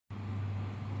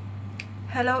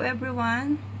Hello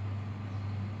everyone!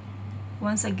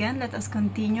 Once again, let us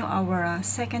continue our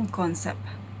second concept.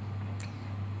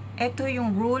 Ito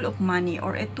yung rule of money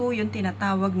or ito yung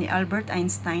tinatawag ni Albert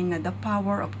Einstein na the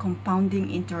power of compounding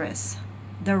interest.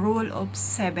 The rule of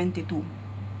 72.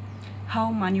 How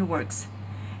money works.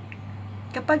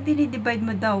 Kapag dinidivide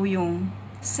mo daw yung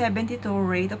 72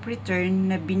 rate of return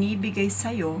na binibigay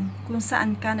sa'yo kung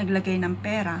saan ka naglagay ng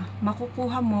pera,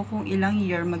 makukuha mo kung ilang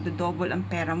year magdodouble ang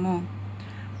pera mo.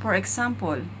 For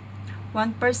example,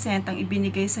 1% ang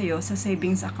ibinigay sa'yo sa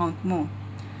savings account mo.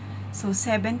 So,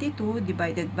 72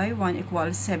 divided by 1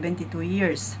 equals 72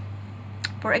 years.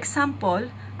 For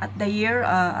example, at the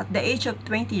age of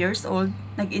 20 years old,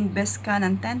 nag-invest ka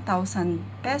ng 10,000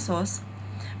 pesos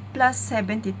plus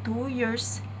 72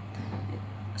 years.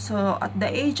 So, at the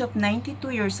age of 92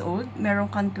 years old,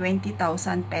 meron kang 20,000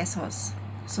 pesos.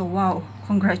 So, wow!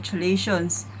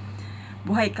 Congratulations!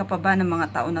 Buhay ka pa ba ng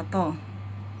mga taon na to?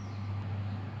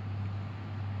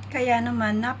 Kaya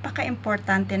naman,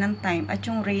 napaka-importante ng time at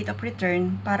yung rate of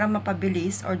return para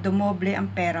mapabilis or dumoble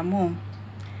ang pera mo.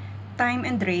 Time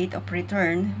and rate of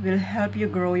return will help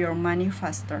you grow your money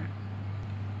faster.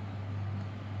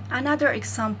 Another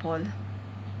example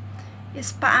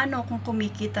is paano kung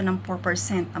kumikita ng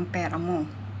 4% ang pera mo.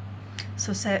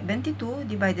 So, 72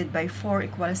 divided by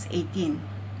 4 equals 18.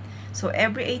 So,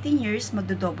 every 18 years,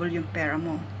 magdodouble yung pera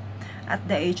mo. At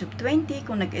the age of 20,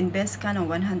 kung nag-invest ka ng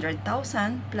 100,000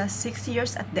 plus 6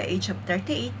 years at the age of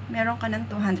 38, meron ka ng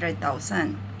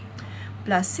 200,000.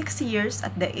 Plus 6 years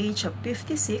at the age of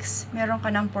 56, meron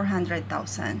ka ng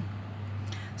 400,000.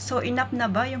 So, enough na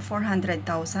ba yung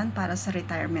 400,000 para sa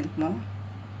retirement mo?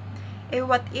 Eh,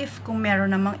 what if kung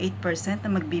meron namang 8%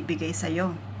 na magbibigay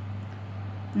sa'yo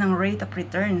ng rate of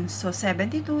return? So,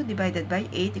 72 divided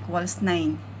by 8 equals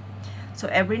 9.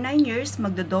 So, every 9 years,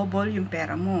 magdodouble yung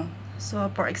pera mo.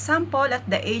 So, for example, at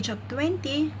the age of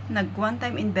 20,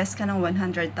 nag-one-time invest ka ng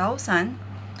 100,000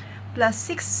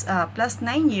 plus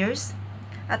 9 years.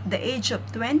 At the age of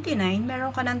 29,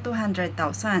 meron ka ng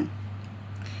 200,000.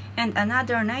 And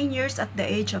another 9 years at the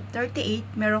age of 38,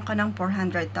 meron ka ng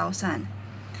 400,000.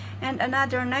 And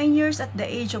another 9 years at the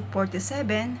age of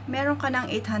 47, meron ka ng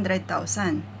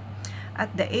 800,000.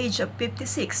 At the age of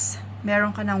 56,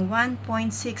 meron ka ng 1.6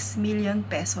 million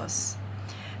pesos.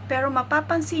 Pero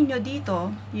mapapansin nyo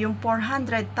dito, yung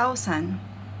 400,000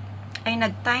 ay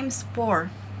nag-times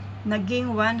 4,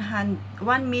 naging 1,600,000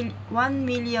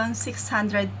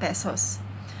 pesos.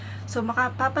 So,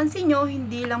 mapapansin nyo,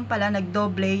 hindi lang pala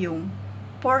nagdoble yung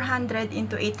 400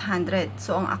 into 800.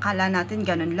 So, ang akala natin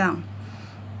ganun lang.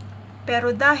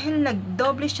 Pero dahil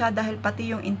nagdoble siya, dahil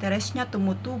pati yung interest niya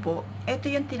tumutubo,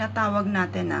 ito yung tinatawag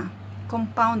natin na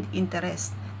compound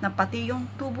interest, na pati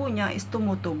yung tubo niya is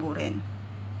tumutubo rin.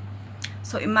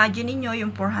 So, imagine niyo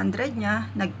yung 400 niya,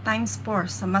 nag-times 4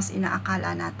 sa mas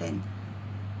inaakala natin.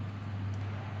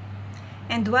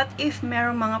 And what if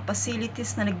merong mga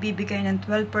facilities na nagbibigay ng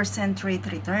 12% rate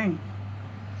return?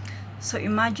 So,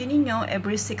 imagine niyo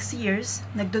every 6 years,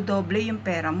 nagdodoble yung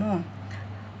pera mo.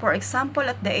 For example,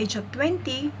 at the age of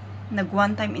 20,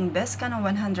 nag-one-time invest ka ng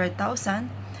 100,000,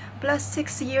 plus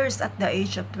 6 years at the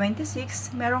age of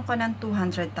 26, meron ka ng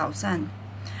 200,000.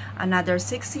 Another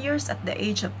 6 years at the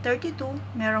age of 32,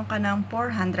 meron ka ng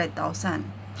 400,000.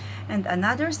 And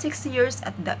another 6 years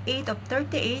at the age of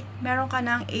 38, meron ka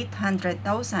ng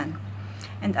 800,000.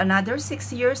 And another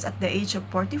 6 years at the age of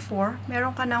 44,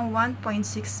 meron ka ng 1.6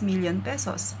 million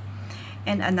pesos.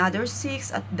 And another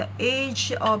 6 at the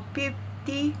age of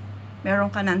 50, meron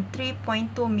ka ng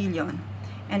 3.2 million.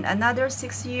 And another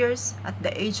 6 years at the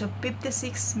age of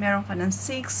 56, meron ka ng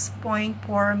 6.4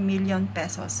 million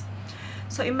pesos.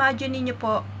 So, imagine niyo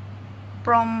po,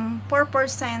 from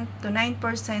 4% to 9%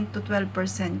 to 12%,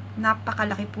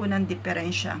 napakalaki po ng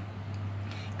diferensya.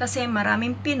 Kasi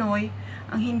maraming Pinoy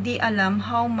ang hindi alam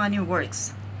how money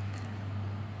works.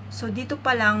 So, dito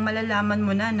pa lang malalaman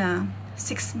mo na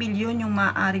 6 million yung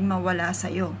maaaring mawala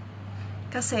sa'yo.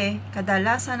 Kasi,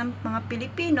 kadalasan ng mga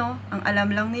Pilipino, ang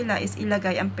alam lang nila is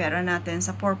ilagay ang pera natin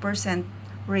sa 4%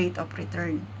 rate of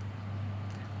return.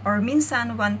 Or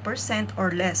minsan, 1%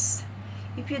 or less.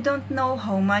 If you don't know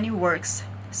how money works,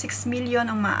 6 million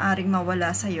ang maaaring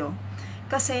mawala sa'yo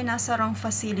kasi nasa wrong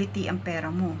facility ang pera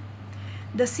mo.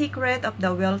 The secret of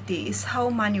the wealthy is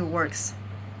how money works.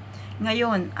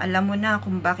 Ngayon, alam mo na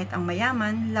kung bakit ang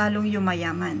mayaman lalong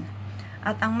yumayaman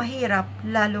at ang mahirap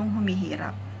lalong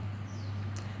humihirap.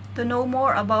 To know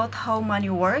more about how money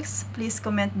works, please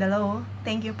comment below.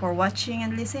 Thank you for watching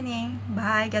and listening.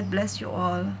 Bye. God bless you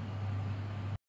all.